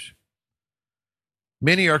it.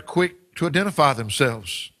 Many are quick to identify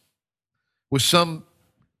themselves with some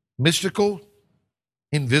mystical,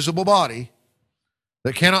 invisible body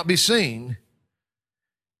that cannot be seen,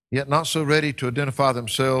 yet not so ready to identify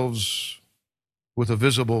themselves with a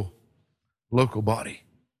visible local body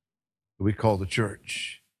that we call the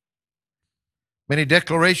church. Many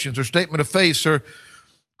declarations or statement of faith are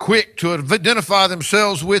quick to identify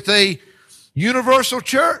themselves with a universal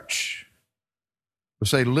church, but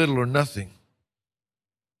say little or nothing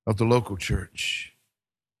of the local church.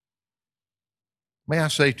 May I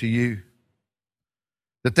say to you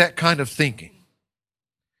that that kind of thinking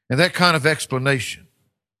and that kind of explanation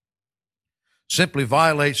simply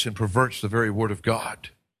violates and perverts the very Word of God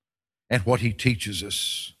and what He teaches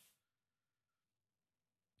us.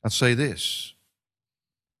 I'd say this,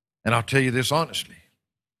 and I'll tell you this honestly.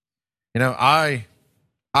 You know, I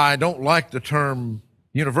don't like the term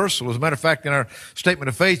universal. As a matter of fact, in our statement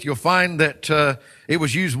of faith, you'll find that it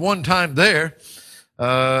was used one time there,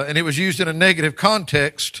 and it was used in a negative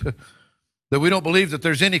context, that we don't believe that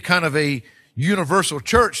there's any kind of a universal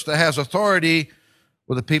church that has authority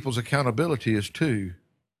where the people's accountability is too.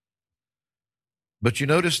 But you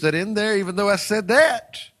notice that in there, even though I said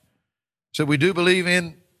that, so we do believe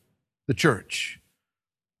in the church,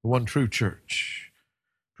 the one true church.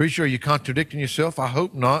 Preacher, are you contradicting yourself? I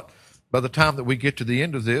hope not. By the time that we get to the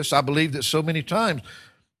end of this, I believe that so many times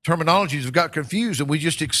terminologies have got confused and we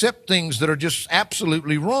just accept things that are just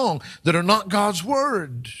absolutely wrong, that are not God's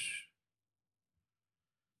word.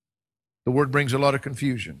 The word brings a lot of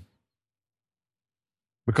confusion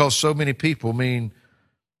because so many people mean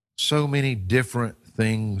so many different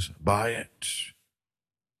things by it.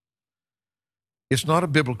 It's not a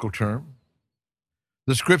biblical term.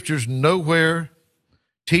 The scriptures nowhere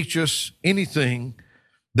teach us anything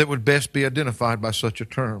that would best be identified by such a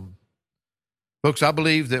term. Folks, I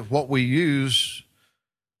believe that what we use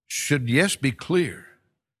should, yes, be clear,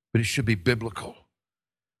 but it should be biblical.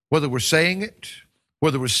 Whether we're saying it,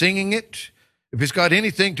 whether we're singing it, if it's got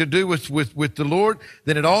anything to do with the Lord,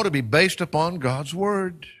 then it ought to be based upon God's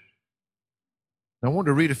word. Now, I want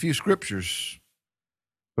to read a few scriptures,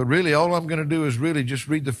 but really all I'm going to do is really just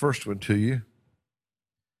read the first one to you,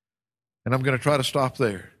 and I'm going to try to stop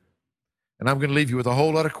there. And I'm going to leave you with a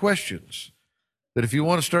whole lot of questions that if you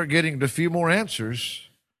want to start getting a few more answers,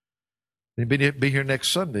 then be here next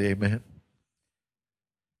Sunday, amen.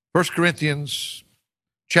 1 Corinthians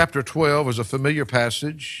chapter 12 is a familiar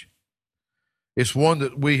passage. It's one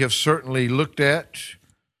that we have certainly looked at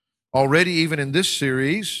already, even in this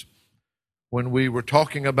series, when we were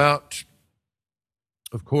talking about,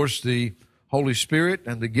 of course, the Holy Spirit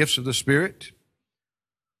and the gifts of the Spirit.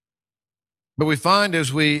 But we find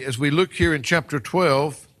as we look here in chapter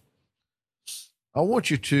 12, I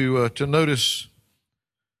want you to notice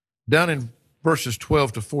down in verses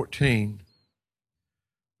 12 to 14,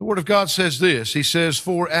 the Word of God says this. He says,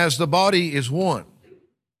 "For as the body is one,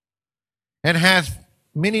 and hath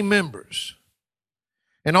many members,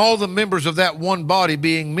 and all the members of that one body,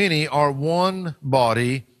 being many, are one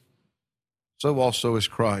body, so also is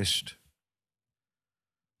Christ.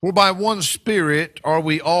 For by one Spirit are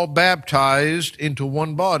we all baptized into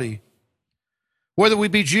one body, whether we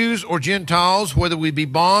be Jews or Gentiles, whether we be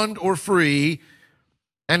bond or free,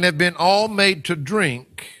 and have been all made to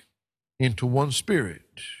drink into one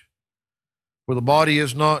Spirit. For the body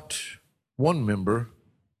is not one member,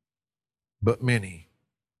 but many."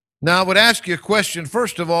 Now, I would ask you a question.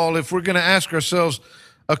 First of all, if we're going to ask ourselves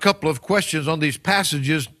a couple of questions on these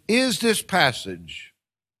passages, is this passage,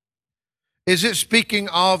 is it speaking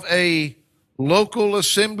of a local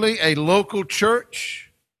assembly, a local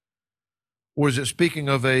church, or is it speaking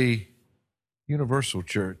of a universal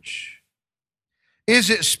church? Is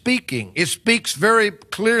it speaking? It speaks very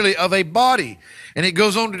clearly of a body, and it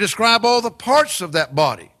goes on to describe all the parts of that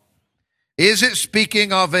body. Is it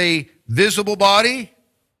speaking of a visible body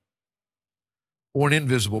or an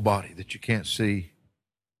invisible body that you can't see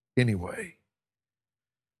anyway?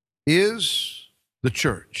 Is the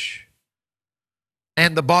church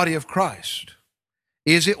and the body of Christ,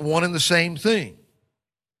 is it one and the same thing?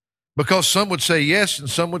 Because some would say yes and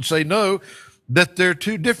some would say no, that they're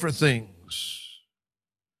two different things.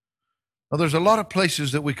 Now, there's a lot of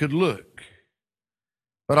places that we could look,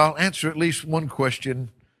 but I'll answer at least one question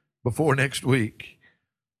before next week.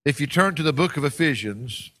 If you turn to the book of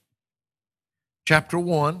Ephesians, chapter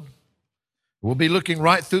 1, we'll be looking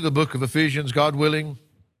right through the book of Ephesians, God willing,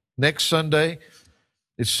 next Sunday.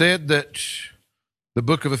 It's said that the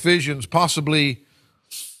book of Ephesians possibly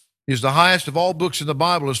is the highest of all books in the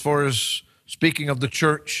Bible as far as speaking of the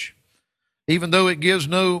church. Even though it gives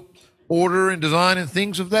no order and design and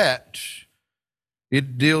things of that,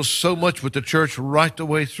 it deals so much with the church right the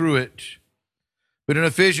way through it. But in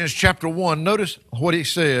Ephesians chapter 1, notice what he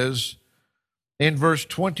says in verse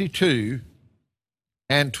 22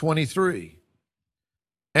 and 23.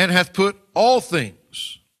 "And hath put all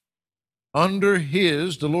things under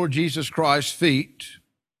his," the Lord Jesus Christ's, "feet,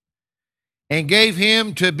 and gave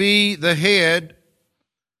him to be the head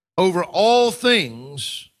over all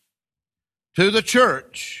things to the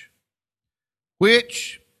church,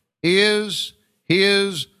 which is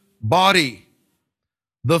his body,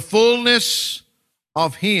 the fullness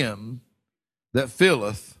of him that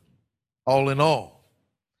filleth all in all."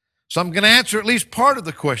 So I'm going to answer at least part of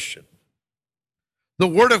the question. The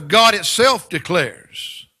Word of God itself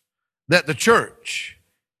declares that the church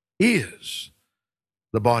is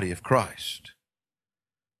the body of Christ.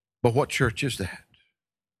 But what church is that?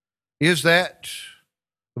 Is that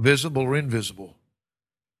visible or invisible?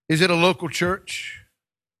 Is it a local church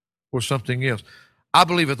or something else? I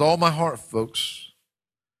believe with all my heart, folks,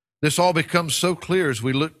 this all becomes so clear as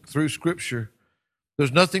we look through Scripture.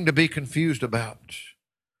 There's nothing to be confused about.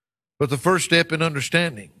 But the first step in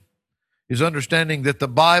understanding is understanding that the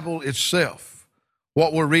Bible itself,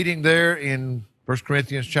 what we're reading there in 1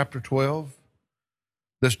 Corinthians chapter 12,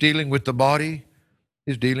 that's dealing with the body,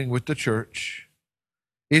 is dealing with the church.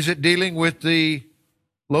 Is it dealing with the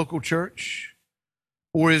local church?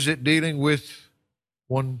 Or is it dealing with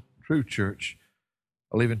one true church?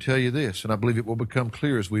 I'll even tell you this, and I believe it will become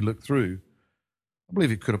clear as we look through. I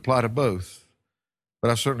believe it could apply to both, but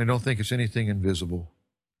I certainly don't think it's anything invisible.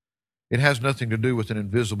 It has nothing to do with an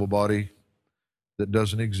invisible body that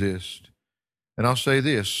doesn't exist. And I'll say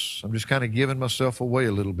this, I'm just kind of giving myself away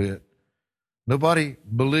a little bit. Nobody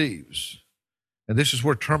believes, and this is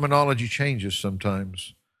where terminology changes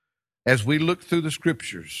sometimes. As we look through the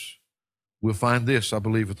Scriptures, we'll find this, I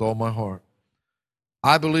believe with all my heart.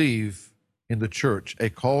 I believe in the church, a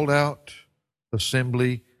called out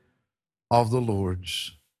assembly of the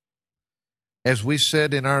Lord's. As we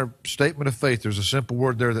said in our statement of faith, there's a simple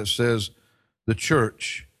word there that says the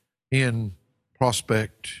church in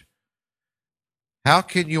prospect. How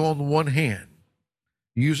can you on the one hand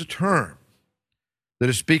use a term that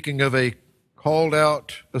is speaking of a called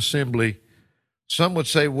out assembly? Some would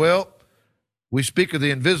say, well, we speak of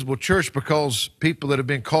the invisible church because people that have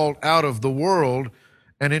been called out of the world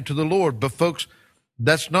and into the Lord. But folks,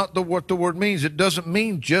 that's not what the word means. It doesn't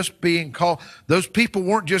mean just being called. Those people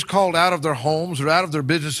weren't just called out of their homes or out of their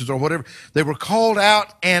businesses or whatever. They were called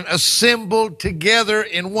out and assembled together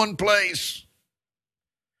in one place.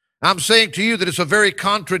 I'm saying to you that it's a very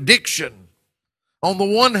contradiction. On the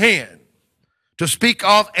one hand, to speak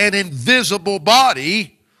of an invisible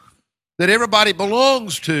body that everybody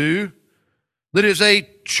belongs to, that is a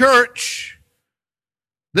church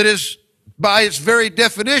that is, by its very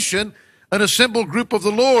definition, an assembled group of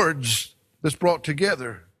the Lord's that's brought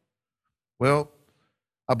together. Well,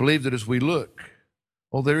 I believe that as we look,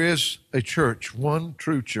 there is a church, one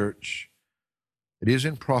true church. It is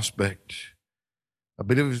in prospect. I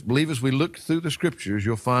believe as we look through the Scriptures,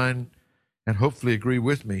 you'll find, and hopefully agree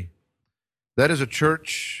with me, that is a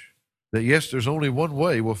church that, yes, there's only one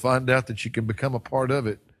way we'll find out that you can become a part of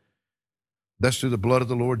it. That's through the blood of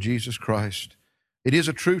the Lord Jesus Christ. It is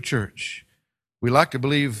a true church. We like to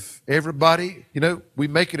believe everybody, we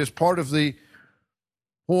make it as part of the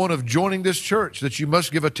point of joining this church, that you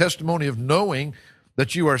must give a testimony of knowing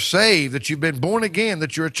that you are saved, that you've been born again,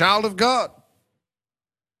 that you're a child of God.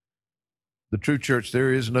 The true church,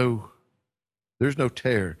 there's no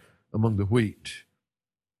tare among the wheat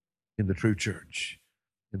in the true church,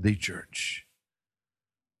 in the church.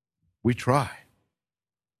 We try,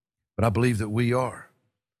 but I believe that we are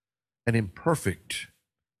an imperfect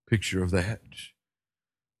picture of that.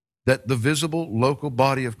 That the visible local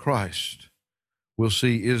body of Christ we'll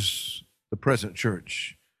see is the present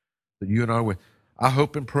church that you and I are with. I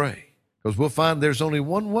hope and pray, because we'll find there's only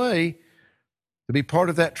one way to be part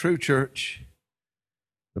of that true church.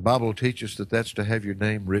 The Bible will teach us that that's to have your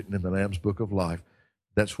name written in the Lamb's Book of Life.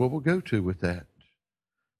 That's where we'll go to with that.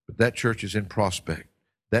 But that church is in prospect.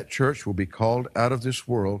 That church will be called out of this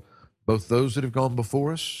world, both those that have gone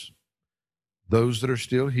before us, those that are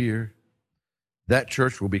still here. That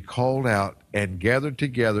church will be called out and gathered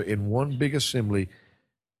together in one big assembly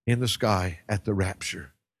in the sky at the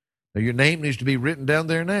rapture. Now, your name needs to be written down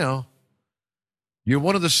there now. You're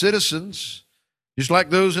one of the citizens, just like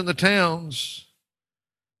those in the towns.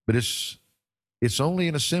 But it's only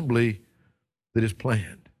an assembly that is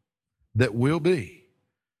planned, that will be,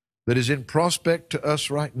 that is in prospect to us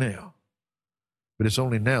right now. But it's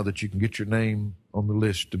only now that you can get your name on the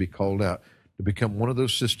list to be called out, to become one of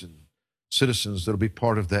those citizens that will be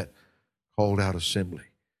part of that called out assembly.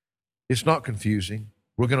 It's not confusing.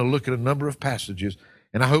 We're going to look at a number of passages,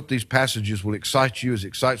 and I hope these passages will excite you as it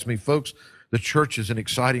excites me. Folks, the church is an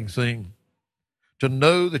exciting thing. To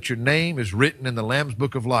know that your name is written in the Lamb's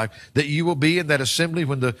Book of Life, that you will be in that assembly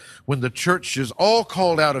when the church is all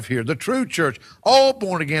called out of here, the true church, all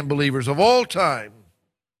born-again believers of all time,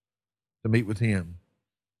 to meet with Him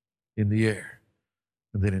in the air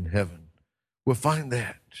and then in heaven. We'll find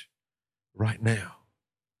that right now.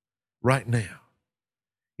 Right now.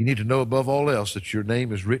 You need to know above all else that your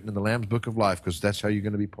name is written in the Lamb's Book of Life, because that's how you're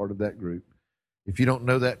going to be part of that group. If you don't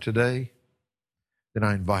know that today, then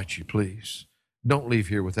I invite you, please, don't leave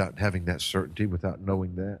here without having that certainty, without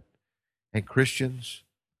knowing that. And Christians,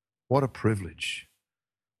 what a privilege.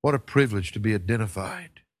 What a privilege to be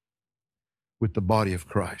identified with the body of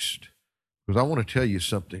Christ. Because I want to tell you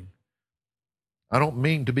something. I don't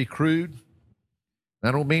mean to be crude. I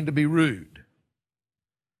don't mean to be rude.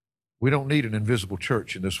 We don't need an invisible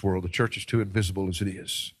church in this world. The church is too invisible as it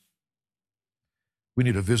is. We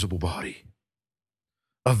need a visible body,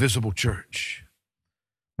 a visible church.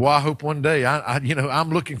 Well, I hope one day, I'm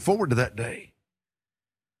looking forward to that day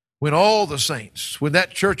when all the saints, when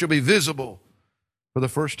that church will be visible for the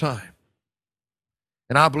first time.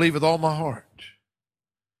 And I believe with all my heart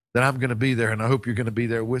that I'm going to be there, and I hope you're going to be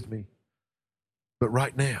there with me. But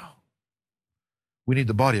right now, we need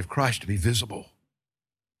the body of Christ to be visible.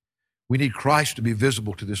 We need Christ to be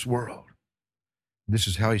visible to this world. This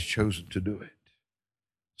is how he's chosen to do it.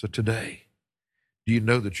 So today, do you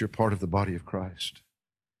know that you're part of the body of Christ?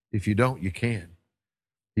 If you don't, you can.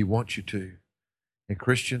 He wants you to. And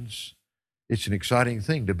Christians, it's an exciting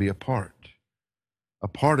thing to be a part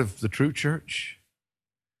of the true church,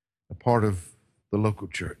 a part of the local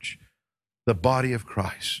church, the body of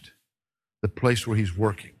Christ, the place where he's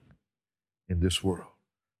working in this world.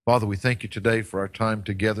 Father, we thank you today for our time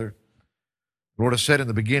together. Lord, I said in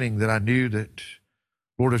the beginning that I knew that,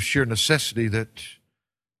 Lord, of sheer necessity, that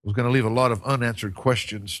I was going to leave a lot of unanswered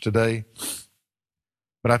questions today.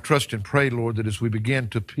 But I trust and pray, Lord, that as we begin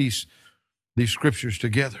to piece these scriptures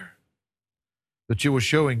together, that you will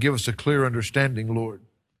show and give us a clear understanding, Lord.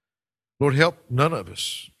 Lord, help none of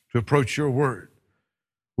us to approach your word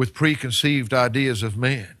with preconceived ideas of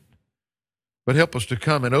man, but help us to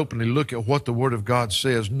come and openly look at what the word of God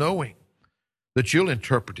says, knowing that you'll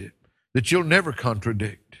interpret it, that you'll never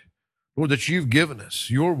contradict. Lord, that you've given us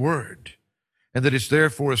your word, and that it's there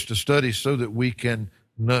for us to study so that we can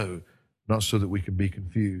know, not so that we can be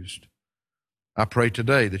confused. I pray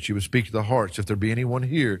today that you would speak to the hearts. If there be anyone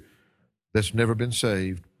here that's never been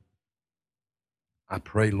saved, I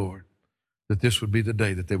pray, Lord, that this would be the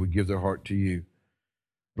day that they would give their heart to you.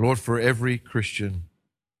 Lord, for every Christian,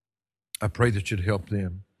 I pray that you'd help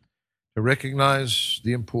them to recognize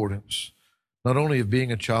the importance not only of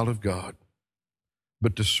being a child of God,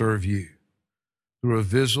 but to serve you through a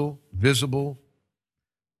visible,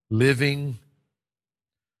 living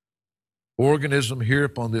organism here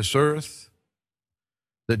upon this earth,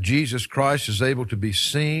 that Jesus Christ is able to be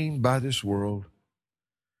seen by this world.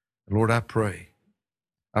 And Lord, I pray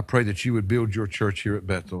that you would build your church here at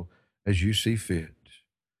Bethel as you see fit,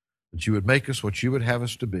 that you would make us what you would have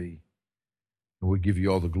us to be, and we give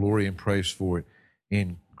you all the glory and praise for it.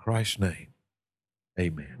 In Christ's name,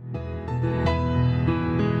 amen.